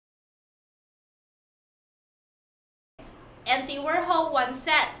Andy Warhol once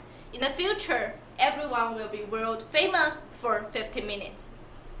said, in the future, everyone will be world famous for 50 minutes.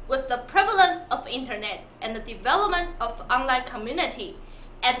 With the prevalence of internet and the development of online community,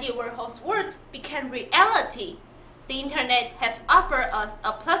 Andy Warhol's words became reality. The internet has offered us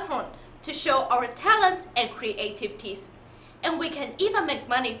a platform to show our talents and creativities, and we can even make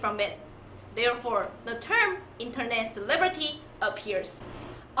money from it. Therefore, the term internet celebrity appears.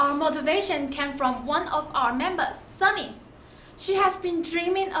 Our motivation came from one of our members, Sunny. She has been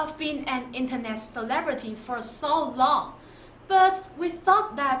dreaming of being an internet celebrity for so long, but we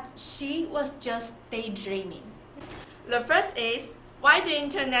thought that she was just daydreaming. The first is, why do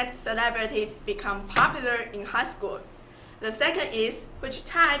internet celebrities become popular in high school? The second is, which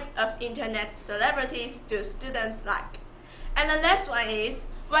type of internet celebrities do students like? And the last one is,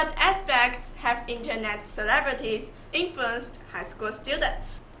 what aspects have internet celebrities influenced high school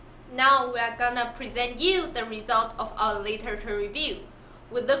students? Now we are gonna present you the result of our literature review.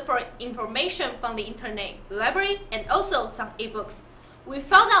 We look for information from the internet library and also some ebooks. We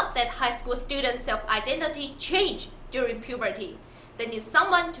found out that high school students' self-identity change during puberty. They need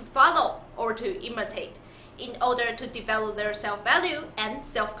someone to follow or to imitate in order to develop their self-value and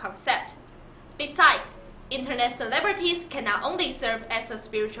self-concept. Besides, internet celebrities can not only serve as a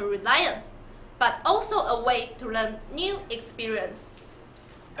spiritual reliance, but also a way to learn new experience.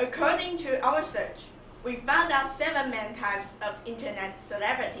 According to our search, we found out 7 main types of internet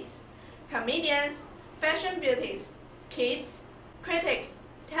celebrities: comedians, fashion beauties, kids, critics,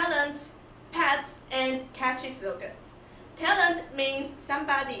 talents, pets, and catchy slogan. Talent means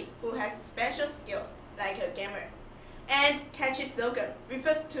somebody who has special skills, like a gamer. And catchy slogan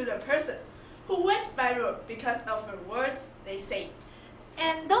refers to the person who went viral because of the words they said.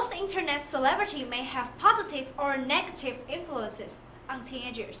 And those internet celebrities may have positive or negative influences on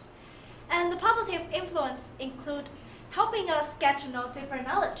teenagers. And the positive influence include helping us get to know different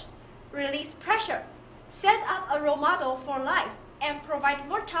knowledge, release pressure, set up a role model for life, and provide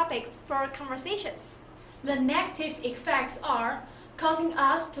more topics for conversations. The negative effects are causing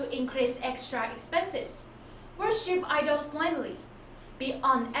us to increase extra expenses, worship idols blindly, be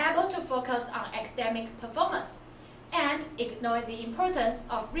unable to focus on academic performance, and ignore the importance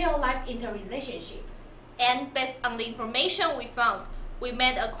of real-life interrelationship. And based on the information we found, we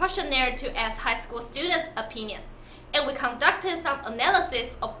made a questionnaire to ask high school students' opinion, and we conducted some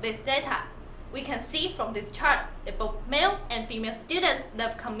analysis of this data. We can see from this chart that both male and female students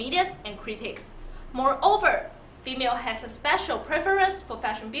love comedians and critics. Moreover, female has a special preference for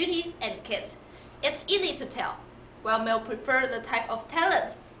fashion beauties and kids. It's easy to tell, while male prefer the type of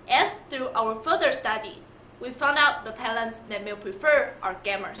talents, and through our further study, we found out the talents that male prefer are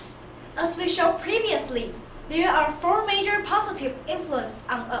gamers. As we showed previously, there are 4 major positive influences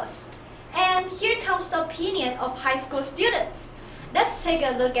on us. And here comes the opinion of high school students. Let's take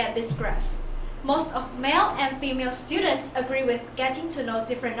a look at this graph. Most of male and female students agree with getting to know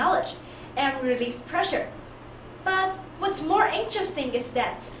different knowledge and release pressure. But what's more interesting is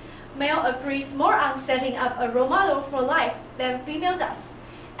that male agrees more on setting up a role model for life than female does.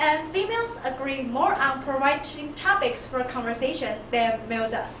 And females agree more on providing topics for conversation than male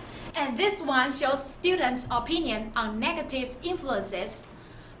does. And this one shows students' opinion on negative influences.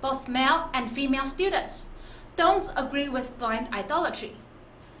 Both male and female students don't agree with blind idolatry,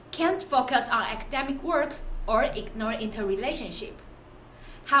 can't focus on academic work, or ignore interrelationship.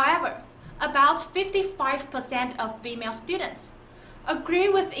 However, about 55% of female students agree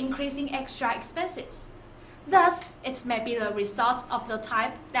with increasing extra expenses. Thus, it may be the result of the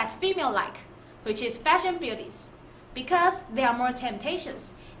type that female like, which is fashion beauties, because there are more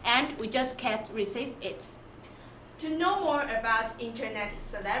temptations and we just can't resist it. To know more about internet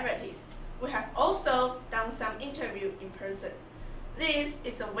celebrities, we have also done some interview in person. This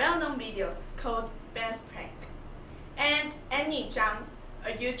is a well-known video called Ben's Prank. And Annie Zhang,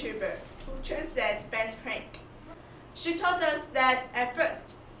 a YouTuber who translates Ben's Prank. She told us that at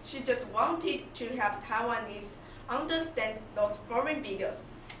first, she just wanted to help Taiwanese understand those foreign videos.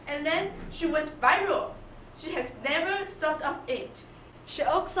 And then she went viral. She has never thought of it. She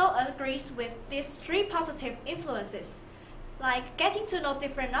also agrees with these 3 positive influences, like getting to know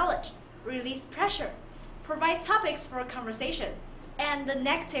different knowledge, release pressure, provide topics for conversation, and the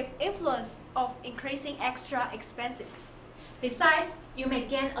negative influence of increasing extra expenses. Besides, you may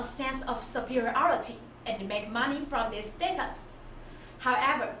gain a sense of superiority and make money from this status.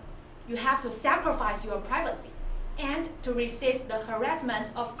 However, you have to sacrifice your privacy and to resist the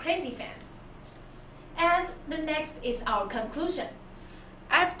harassment of crazy fans. And the next is our conclusion.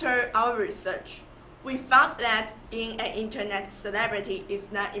 After our research, we found that being an internet celebrity is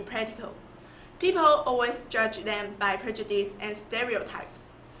not impractical. People always judge them by prejudice and stereotype.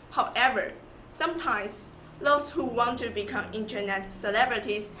 However, sometimes those who want to become internet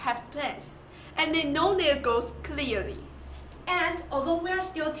celebrities have plans, and they know their goals clearly. And although we are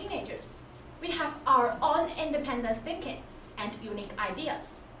still teenagers, we have our own independent thinking and unique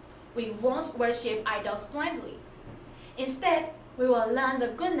ideas. We won't worship idols blindly. Instead, we will learn the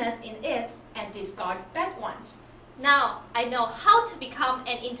goodness in it and discard bad ones. Now I know how to become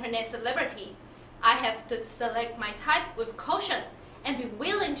an internet celebrity. I have to select my type with caution and be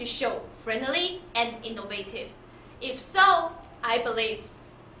willing to show friendly and innovative. If so, I believe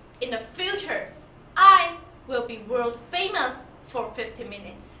in the future, I will be world famous for 50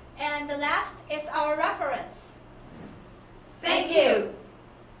 minutes. And the last is our reference. Thank you.